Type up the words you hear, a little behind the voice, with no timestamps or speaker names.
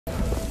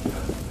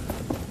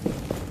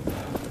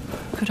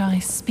Could I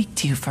speak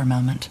to you for a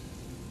moment?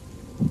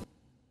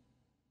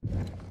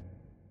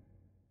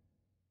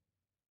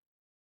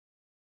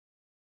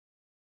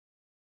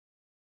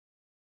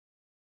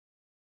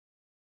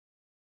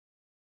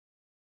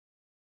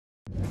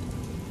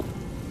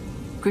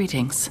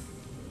 Greetings.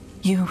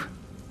 You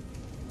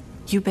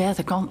bear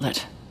the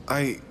gauntlet.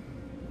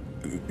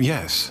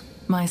 Yes.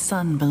 My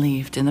son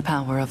believed in the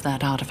power of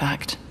that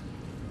artifact.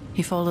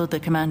 He followed the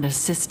commander's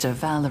sister,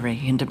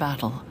 Valerie, into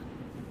battle.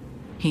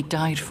 He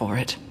died for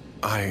it.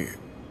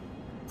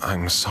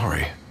 I'm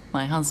sorry.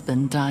 My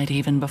husband died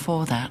even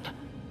before that.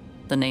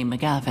 The name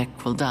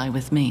McGavick will die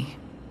with me,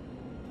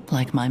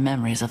 like my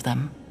memories of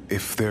them.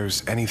 If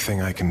there's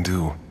anything I can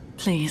do...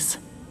 Please,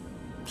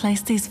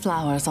 place these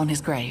flowers on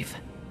his grave.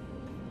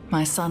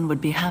 My son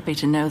would be happy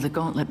to know the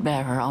gauntlet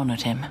bearer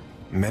honored him.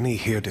 Many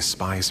here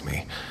despise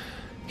me.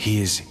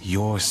 He is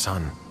your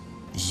son.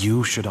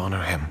 You should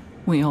honor him.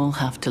 We all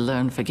have to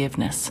learn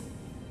forgiveness.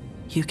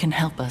 You can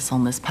help us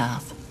on this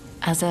path.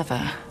 As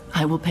ever,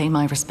 I will pay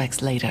my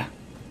respects later.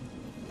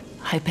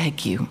 I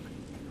beg you,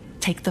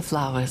 take the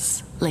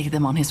flowers, lay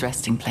them on his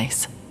resting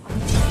place.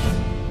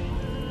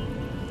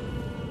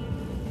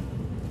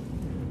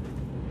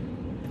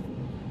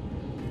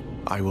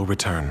 I will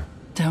return.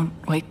 Don't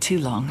wait too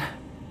long.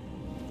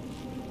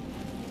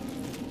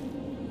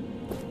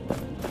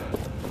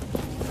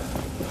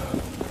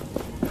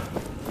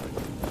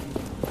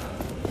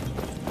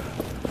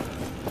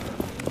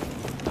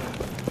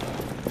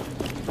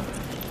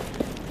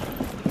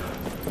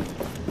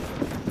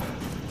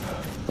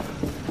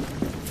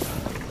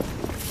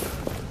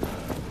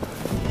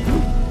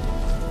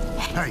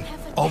 Hey,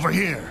 over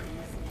here!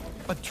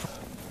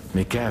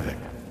 McGavick.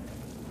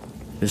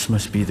 This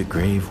must be the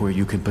grave where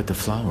you can put the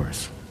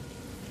flowers.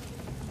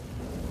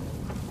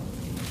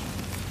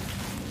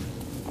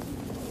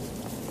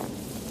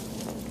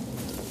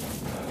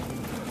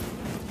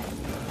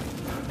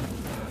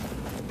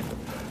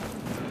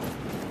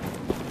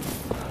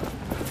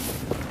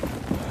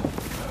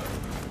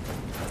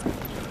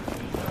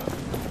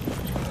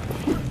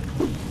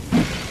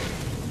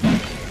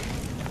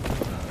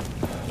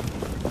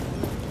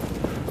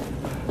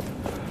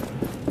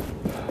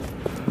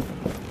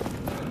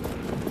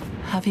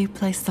 Have you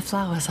placed the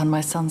flowers on my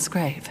son's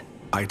grave?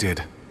 I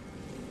did.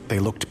 They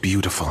looked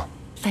beautiful.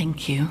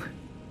 Thank you.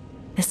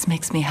 This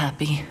makes me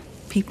happy.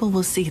 People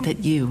will see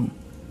that you,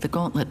 the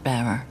gauntlet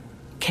bearer,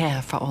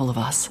 care for all of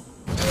us.